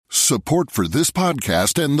Support for this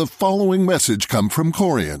podcast and the following message come from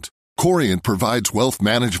Corient. Corient provides wealth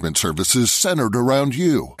management services centered around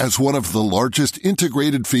you. As one of the largest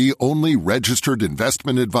integrated fee-only registered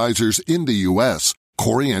investment advisors in the U.S.,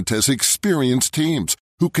 Corient has experienced teams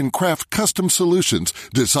who can craft custom solutions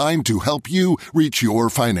designed to help you reach your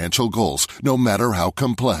financial goals, no matter how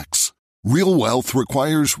complex. Real wealth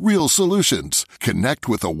requires real solutions. Connect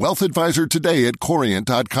with a wealth advisor today at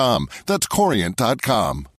Corient.com. That's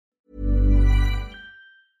Corient.com.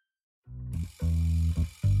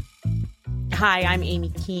 Hi, I'm Amy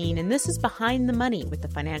Keene, and this is Behind the Money with the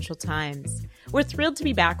Financial Times. We're thrilled to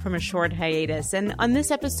be back from a short hiatus, and on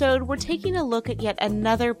this episode, we're taking a look at yet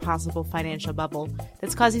another possible financial bubble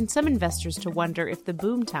that's causing some investors to wonder if the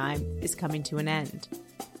boom time is coming to an end.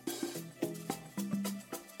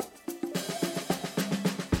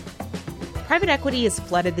 Private equity has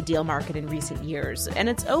flooded the deal market in recent years, and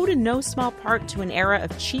it's owed in no small part to an era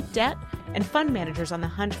of cheap debt and fund managers on the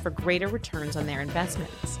hunt for greater returns on their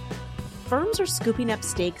investments. Firms are scooping up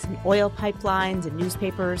stakes in oil pipelines and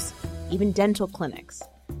newspapers, even dental clinics.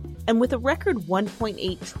 And with a record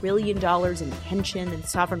 $1.8 trillion in pension and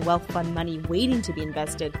sovereign wealth fund money waiting to be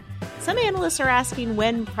invested, some analysts are asking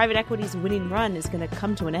when private equity's winning run is going to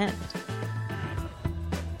come to an end.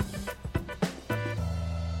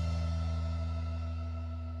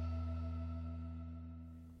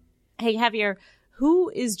 Hey, Javier, who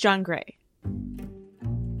is Jon Gray?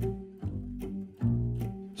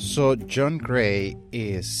 So Jon Gray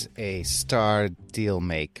is a star deal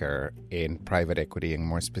maker in private equity, and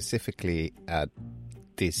more specifically at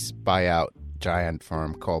this buyout giant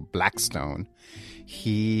firm called Blackstone.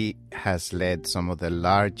 He has led some of the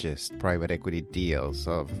largest private equity deals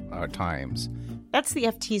of our times. That's the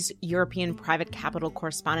FT's European private capital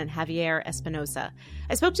correspondent, Javier Espinosa.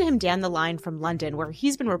 I spoke to him down the line from London, where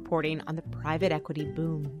he's been reporting on the private equity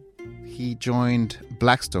boom. He joined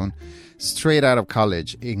Blackstone straight out of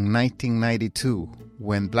college in 1992,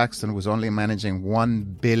 when Blackstone was only managing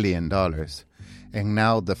 $1 billion. And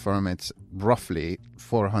now the firm is roughly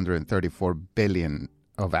 $434 billion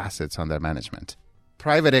of assets under management.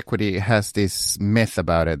 Private equity has this myth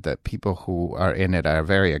about it that people who are in it are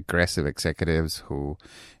very aggressive executives who,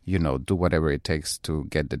 do whatever it takes to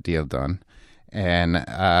get the deal done. And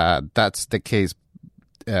that's the case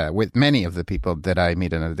with many of the people that I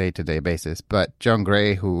meet on a day-to-day basis. But Jon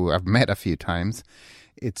Gray, who I've met a few times,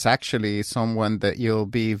 it's actually someone that you'll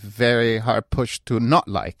be very hard pushed to not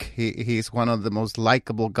like. He's one of the most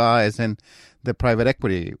likable guys in the private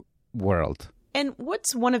equity world. And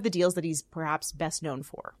what's one of the deals that he's perhaps best known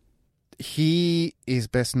for? He is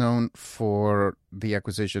best known for the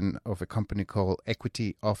acquisition of a company called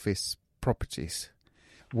Equity Office Properties.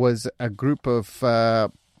 Was a group of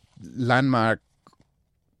landmark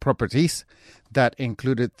properties that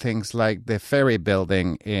included things like the Ferry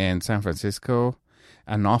Building in San Francisco,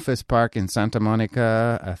 an office park in Santa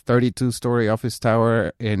Monica, a 32-story office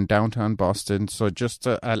tower in downtown Boston. So just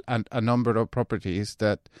a number of properties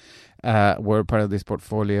that were part of this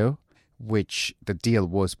portfolio, which the deal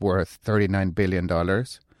was worth $39 billion,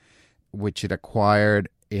 which it acquired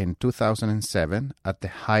in 2007 at the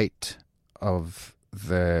height of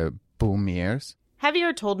the boom years.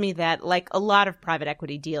 Javier told me that, like a lot of private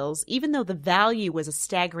equity deals, even though the value was a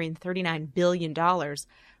staggering $39 billion,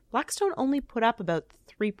 Blackstone only put up about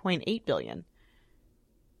 $3.8 billion.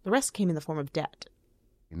 The rest came in the form of debt.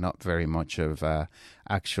 Not very much of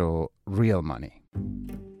actual real money.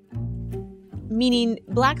 Meaning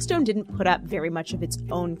Blackstone didn't put up very much of its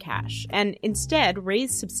own cash and instead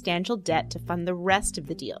raised substantial debt to fund the rest of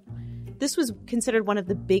the deal. This was considered one of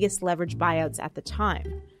the biggest leverage buyouts at the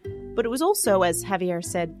time. But it was also, as Javier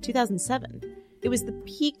said, 2007. It was the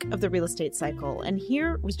peak of the real estate cycle, and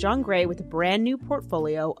here was Jon Gray with a brand new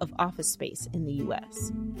portfolio of office space in the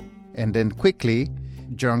U.S. And then quickly,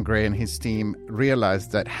 Jon Gray and his team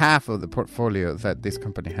realized that half of the portfolio that this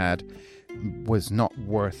company had was not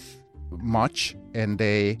worth much, and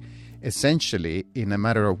they essentially, in a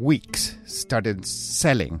matter of weeks, started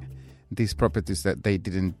selling these properties that they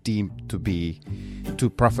didn't deem to be too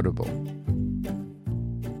profitable.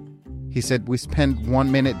 He said, we spent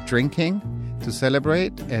 1 minute drinking to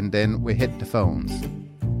celebrate, and then we hit the phones.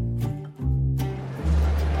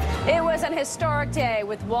 It was an historic day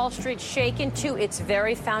with Wall Street shaken to its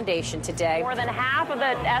very foundation today. More than half of the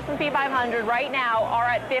S&P 500 right now are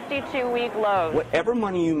at 52-week lows. Whatever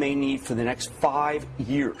money you may need for the next 5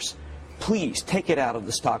 years, please take it out of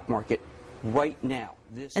the stock market right now.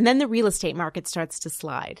 And then the real estate market starts to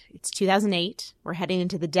slide. It's 2008. We're heading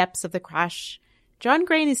into the depths of the crash. John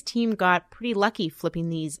Gray and his team got pretty lucky flipping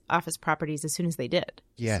these office properties as soon as they did.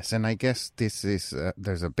 Yes, and I guess this is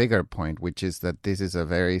there's a bigger point, which is that this is a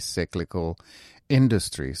very cyclical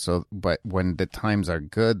industry. So, but when the times are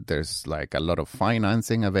good, there's like a lot of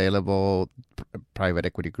financing available. Private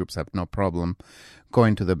equity groups have no problem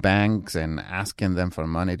going to the banks and asking them for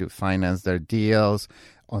money to finance their deals.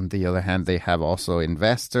 On the other hand, they have also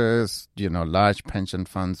investors, large pension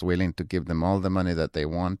funds willing to give them all the money that they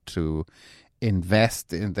want to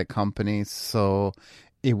invest in the companies. So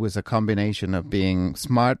it was a combination of being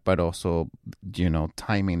smart, but also,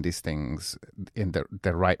 timing these things in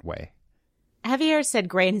the right way. Javier said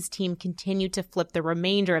Gray and his team continued to flip the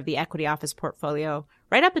remainder of the equity office portfolio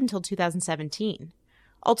right up until 2017.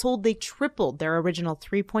 All told, they tripled their original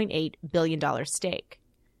 $3.8 billion stake.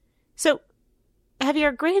 So,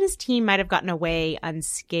 Javier, Gray and his team might have gotten away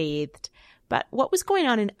unscathed, but what was going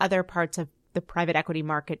on in other parts of the private equity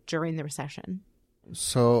market during the recession?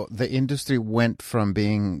 So the industry went from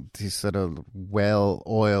being this sort of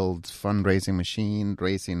well-oiled fundraising machine,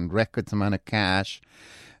 raising records amount of cash,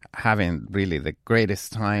 having really the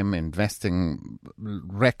greatest time, investing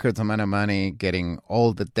records amount of money, getting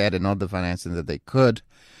all the debt and all the financing that they could,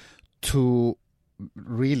 to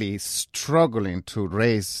really struggling to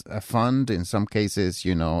raise a fund. In some cases,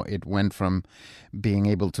 it went from being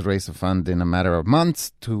able to raise a fund in a matter of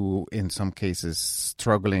months to, in some cases,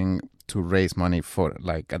 struggling to raise money for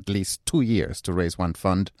like at least 2 years to raise one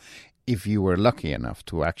fund if you were lucky enough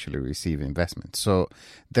to actually receive investment. So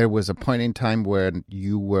there was a point in time where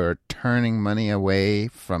you were turning money away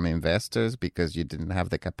from investors because you didn't have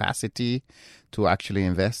the capacity to actually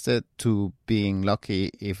invest it, to being lucky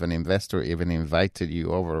if an investor even invited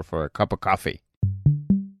you over for a cup of coffee.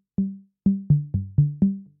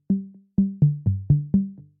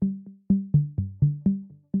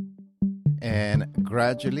 And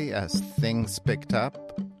gradually, as things picked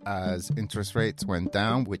up, as interest rates went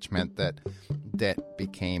down, which meant that debt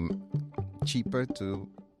became cheaper to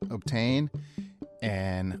obtain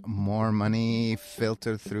and more money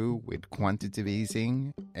filtered through with quantitative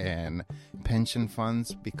easing, and pension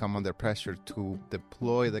funds become under pressure to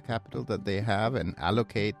deploy the capital that they have and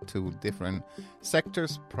allocate to different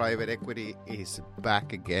sectors, private equity is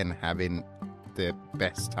back again having the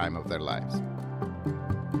best time of their lives.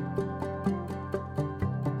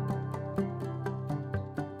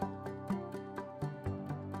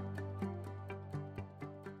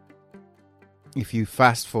 If you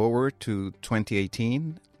fast forward to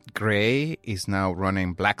 2018, Gray is now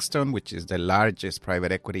running Blackstone, which is the largest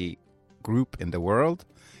private equity group in the world.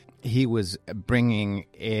 He was bringing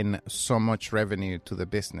in so much revenue to the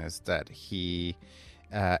business that he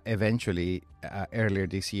eventually, earlier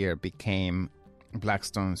this year, became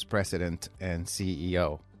Blackstone's president and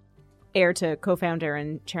CEO. Heir to co-founder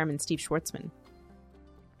and chairman Steve Schwarzman.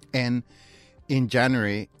 And in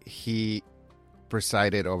January, he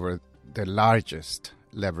presided over the largest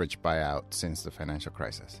leverage buyout since the financial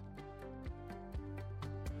crisis.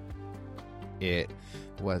 It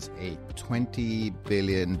was a $20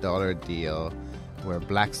 billion deal where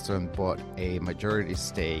Blackstone bought a majority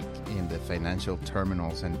stake in the financial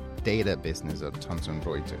terminals and data business of Thomson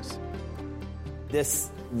Reuters.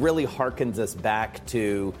 This really harkens us back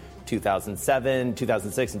to 2006, and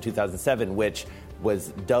 2007, which was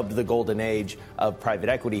dubbed the golden age of private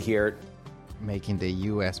equity here, making the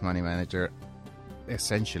U.S. money manager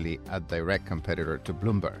essentially a direct competitor to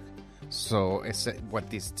Bloomberg. So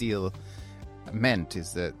what this deal meant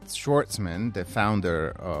is that Schwarzman, the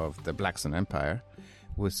founder of the Blackstone empire,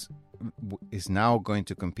 is now going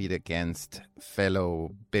to compete against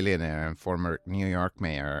fellow billionaire and former New York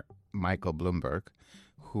mayor Michael Bloomberg,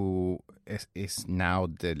 who is now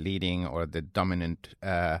the leading or the dominant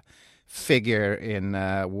figure in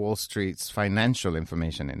Wall Street's financial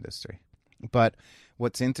information industry. But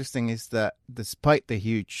what's interesting is that despite the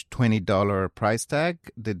huge $20 price tag,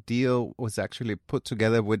 the deal was actually put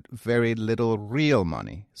together with very little real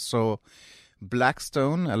money. So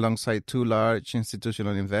Blackstone, alongside two large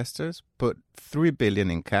institutional investors, put $3 billion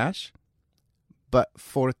in cash, but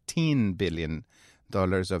 $14 billion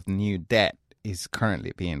of new debt is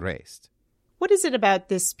currently being raised. What is it about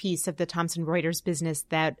this piece of the Thomson Reuters business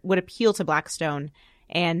that would appeal to Blackstone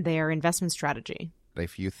and their investment strategy?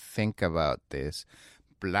 If you think about this,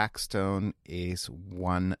 Blackstone is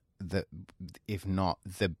if not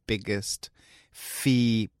the biggest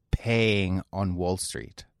fee paying on Wall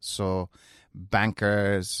Street. So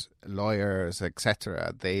bankers, lawyers,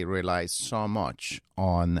 etc., they rely so much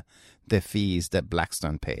on the fees that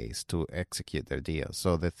Blackstone pays to execute their deals.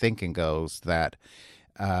 So the thinking goes that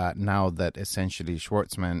now that essentially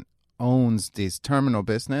Schwarzman owns this terminal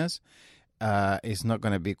business, is not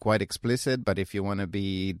going to be quite explicit, but if you want to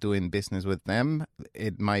be doing business with them,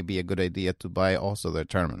 it might be a good idea to buy also their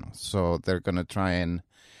terminals. So they're going to try and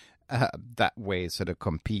that way sort of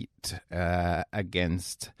compete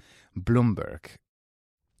against Bloomberg.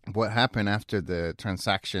 What happened after the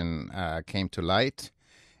transaction came to light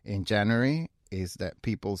in January is that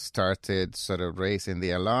people started sort of raising the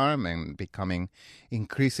alarm and becoming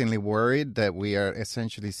increasingly worried that we are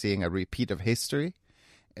essentially seeing a repeat of history,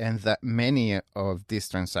 and that many of these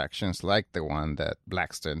transactions, like the one that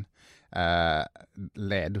Blackstone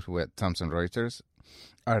led with Thomson Reuters,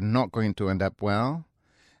 are not going to end up well,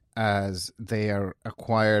 as they are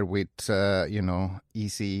acquired with,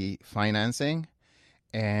 easy financing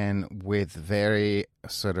and with very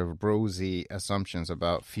sort of rosy assumptions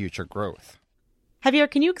about future growth.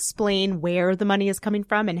 Javier, can you explain where the money is coming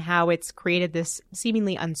from and how it's created this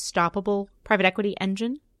seemingly unstoppable private equity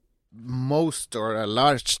engine? Most or a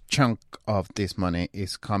large chunk of this money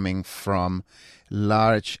is coming from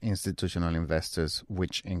large institutional investors,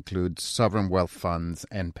 which include sovereign wealth funds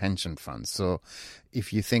and pension funds. So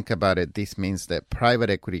if you think about it, this means that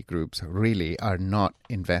private equity groups really are not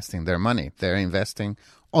investing their money. They're investing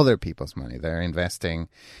other people's money. They're investing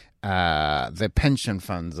the pension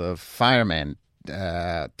funds of firemen,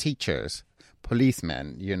 teachers,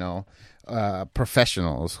 policemen,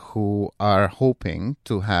 professionals who are hoping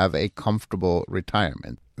to have a comfortable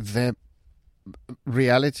retirement. The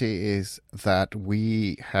reality is that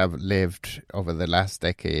we have lived over the last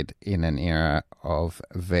decade in an era of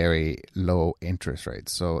very low interest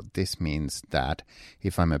rates. So this means that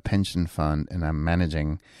if I'm a pension fund and I'm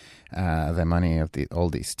managing the money of all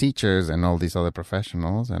these teachers and all these other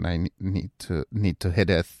professionals, and I need to hit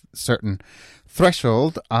a certain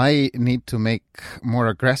threshold, I need to make more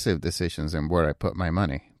aggressive decisions in where I put my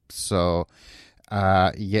money. So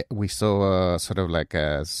we saw sort of like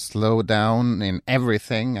a slowdown in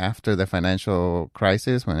everything after the financial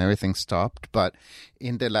crisis when everything stopped. But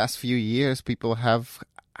in the last few years, people have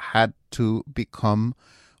had to become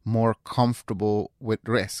more comfortable with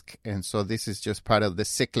risk. And so this is just part of the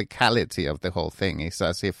cyclicality of the whole thing. It's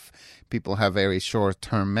as if people have very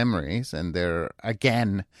short-term memories and they're,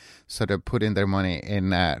 again, sort of putting their money in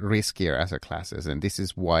riskier asset classes. And this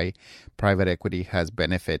is why private equity has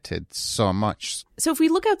benefited so much. So if we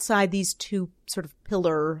look outside these two sort of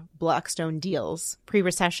pillar Blackstone deals,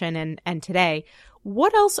 pre-recession and today,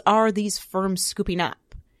 what else are these firms scooping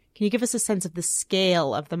up? Can you give us a sense of the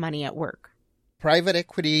scale of the money at work? Private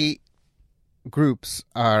equity groups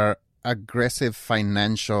are aggressive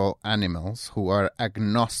financial animals who are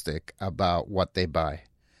agnostic about what they buy.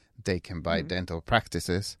 They can buy dental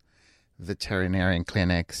practices, veterinarian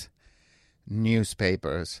clinics,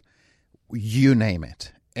 newspapers, you name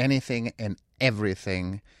it. Anything and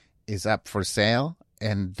everything is up for sale,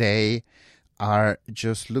 and they are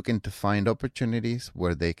just looking to find opportunities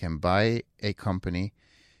where they can buy a company,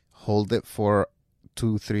 hold it for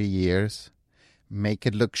 2-3 years, make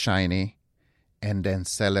it look shiny, and then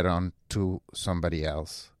sell it on to somebody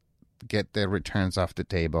else, get their returns off the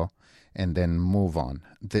table, and then move on.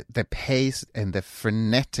 The pace and the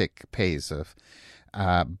frenetic pace of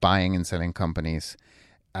buying and selling companies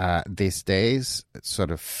these days,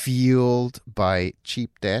 sort of fueled by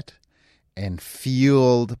cheap debt and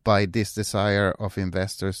fueled by this desire of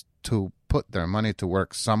investors to put their money to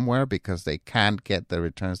work somewhere because they can't get the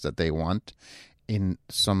returns that they want in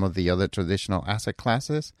some of the other traditional asset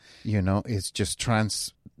classes, is just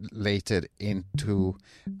translated into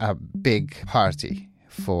a big party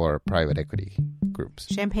for private equity groups.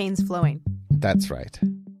 Champagne's flowing. That's right.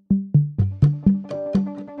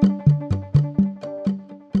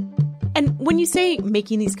 And when you say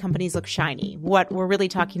making these companies look shiny, what we're really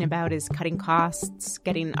talking about is cutting costs,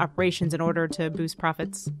 getting operations in order to boost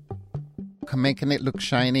profits? Making it look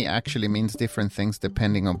shiny actually means different things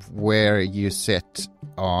depending on where you sit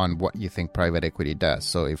on what you think private equity does.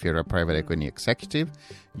 So if you're a private equity executive,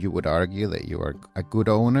 you would argue that you are a good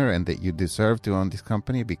owner and that you deserve to own this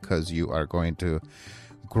company because you are going to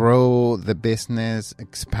grow the business,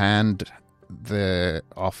 expand the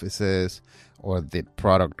offices or the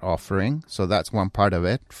product offering. So that's one part of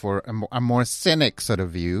it. For a more cynic sort of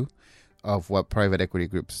view of what private equity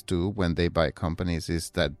groups do when they buy companies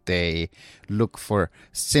is that they look for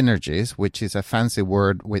synergies, which is a fancy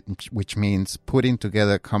word which means putting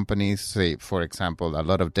together companies, say, for example, a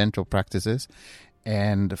lot of dental practices,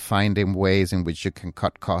 and finding ways in which you can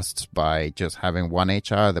cut costs by just having one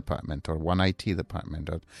HR department or one IT department,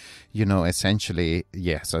 or, essentially,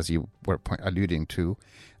 yes, as you were alluding to,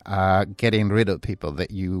 getting rid of people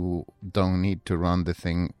that you don't need to run the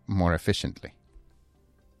thing more efficiently.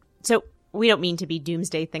 So We don't mean to be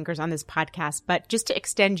doomsday thinkers on this podcast, but just to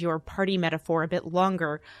extend your party metaphor a bit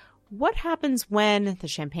longer, what happens when the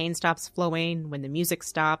champagne stops flowing, when the music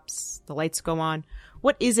stops, the lights go on?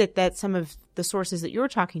 What is it that some of the sources that you're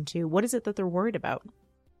talking to, what is it that they're worried about?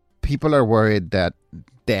 People are worried that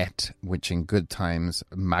debt, which in good times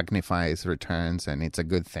magnifies returns, and it's a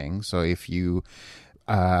good thing. So if you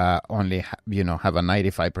only have a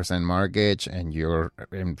 95% mortgage and you're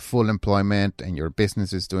in full employment and your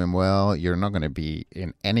business is doing well, you're not going to be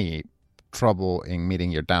in any trouble in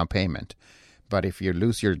meeting your down payment. But if you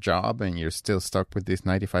lose your job and you're still stuck with this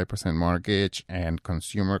 95% mortgage and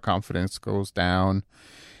consumer confidence goes down,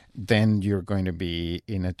 then you're going to be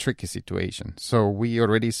in a tricky situation. So we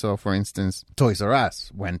already saw, for instance, Toys R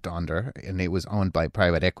Us went under, and it was owned by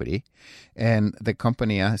private equity. And the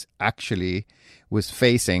company actually was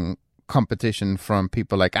facing competition from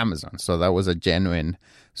people like Amazon. So that was a genuine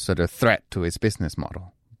sort of threat to its business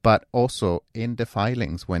model. But also in the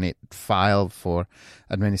filings, when it filed for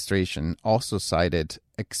administration, also cited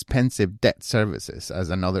expensive debt services as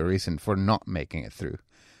another reason for not making it through.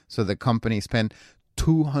 So the company spent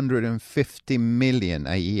 $250 million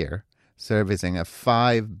a year servicing a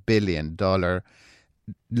 $5 billion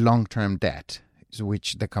long-term debt,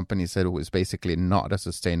 which the company said was basically not a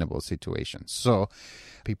sustainable situation. So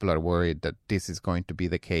people are worried that this is going to be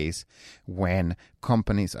the case when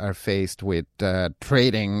companies are faced with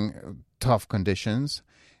trading tough conditions,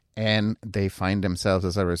 and they find themselves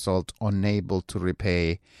as a result unable to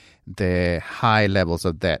repay the high levels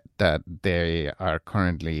of debt that they are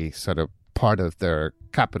currently sort of part of their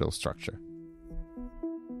capital structure.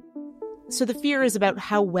 So the fear is about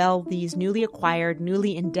how well these newly acquired,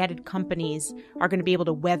 newly indebted companies are going to be able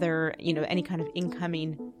to weather, any kind of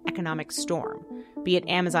incoming economic storm, be it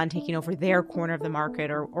Amazon taking over their corner of the market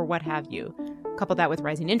or what have you. Couple that with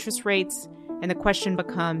rising interest rates, and the question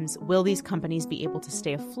becomes, will these companies be able to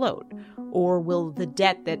stay afloat? Or will the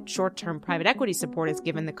debt that short-term private equity support has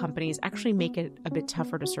given the companies actually make it a bit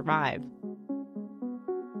tougher to survive?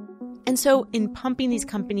 And so in pumping these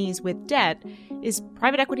companies with debt, is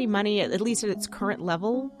private equity money, at least at its current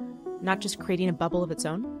level, not just creating a bubble of its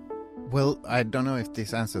own? Well, I don't know if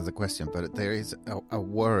this answers the question, but there is a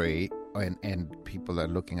worry, and people are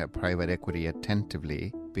looking at private equity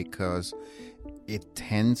attentively, because it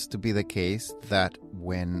tends to be the case that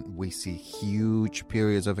when we see huge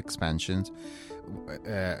periods of expansions,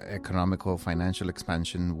 economical, financial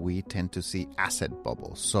expansion, we tend to see asset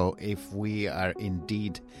bubbles. So if we are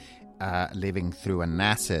indeed living through an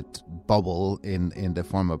asset bubble in the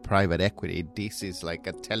form of private equity, this is like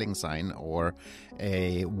a telling sign or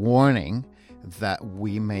a warning that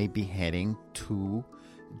we may be heading to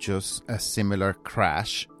just a similar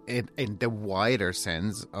crash in the wider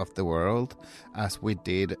sense of the world as we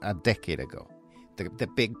did a decade ago. The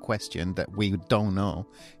big question that we don't know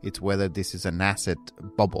is whether this is an asset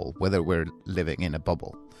bubble, whether we're living in a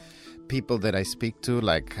bubble. People that I speak to,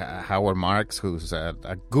 like Howard Marks, who's a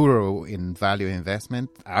guru in value investment,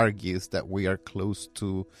 argues that we are close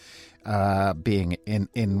to being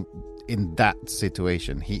in that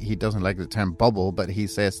situation. He doesn't like the term bubble, but he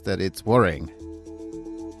says that it's worrying.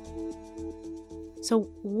 So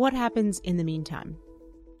what happens in the meantime?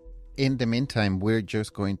 In the meantime, we're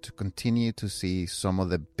just going to continue to see some of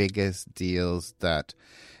the biggest deals that,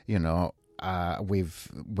 we've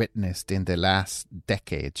witnessed in the last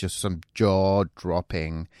decade. Just some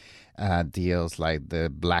jaw-dropping deals like the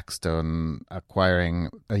Blackstone acquiring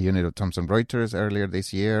a unit of Thomson Reuters earlier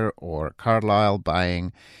this year, or Carlyle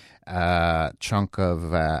buying a chunk of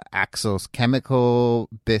Axos chemical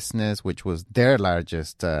business, which was their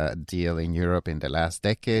largest deal in Europe in the last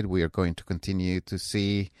decade. We are going to continue to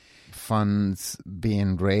see funds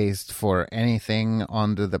being raised for anything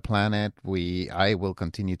under the planet. I will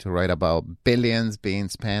continue to write about billions being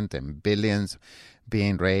spent and billions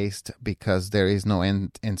being raised, because there is no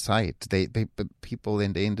end in sight. People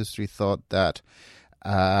in the industry thought that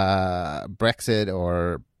Brexit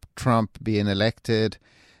or Trump being elected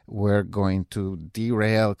were going to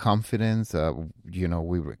derail confidence.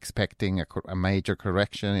 We were expecting a major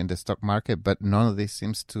correction in the stock market, but none of this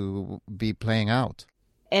seems to be playing out.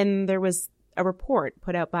 And there was a report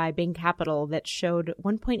put out by Bain Capital that showed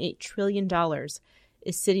 $1.8 trillion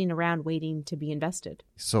is sitting around waiting to be invested.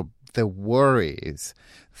 So the worry is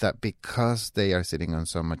that because they are sitting on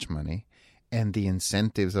so much money, and the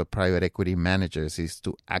incentives of private equity managers is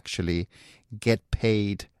to actually get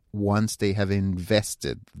paid once they have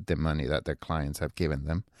invested the money that their clients have given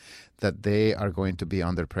them, that they are going to be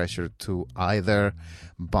under pressure to either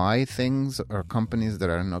buy things or companies that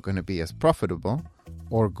are not going to be as profitable,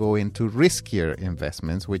 or go into riskier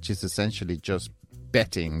investments, which is essentially just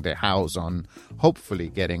betting the house on hopefully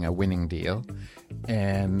getting a winning deal.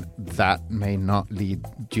 And that may not lead,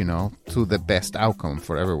 to the best outcome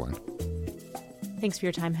for everyone. Thanks for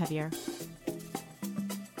your time, Javier.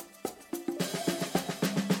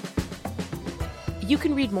 You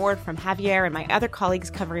can read more from Javier and my other colleagues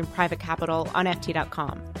covering private capital on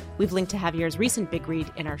FT.com. We've linked to Javier's recent big read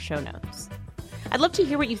in our show notes. I'd love to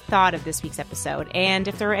hear what you thought of this week's episode and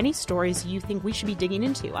if there are any stories you think we should be digging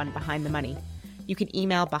into on Behind the Money. You can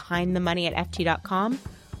email behindthemoney@ft.com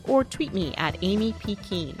or tweet me at Amy P.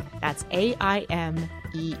 Keene. That's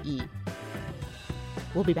AIMEE.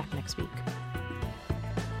 We'll be back next week.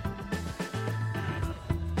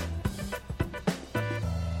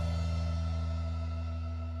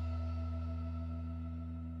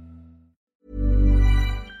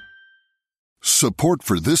 Support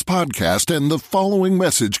for this podcast and the following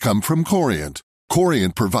message come from Corient.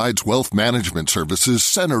 Corient provides wealth management services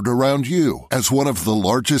centered around you. As one of the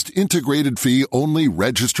largest integrated fee-only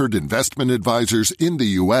registered investment advisors in the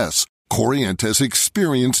U.S., Corient has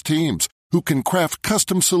experienced teams who can craft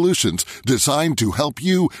custom solutions designed to help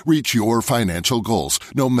you reach your financial goals,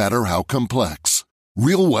 no matter how complex.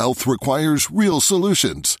 Real wealth requires real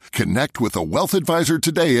solutions. Connect with a wealth advisor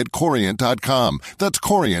today at Corient.com. That's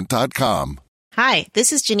Corient.com. Hi,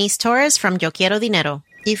 this is Janice Torres from Yo Quiero Dinero.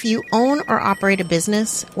 If you own or operate a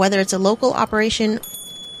business, whether it's a local operation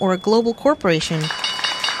or a global corporation,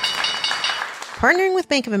 partnering with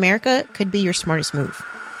Bank of America could be your smartest move.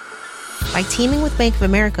 By teaming with Bank of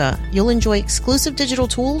America, you'll enjoy exclusive digital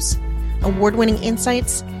tools, award-winning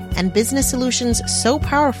insights, and business solutions so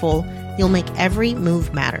powerful you'll make every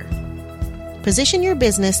move matter. Position your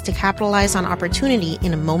business to capitalize on opportunity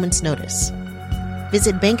in a moment's notice.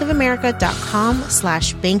 Visit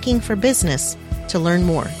bankofamerica.com/bankingforbusiness to learn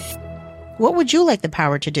more. What would you like the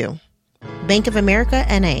power to do? Bank of America,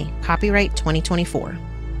 N.A., copyright 2024.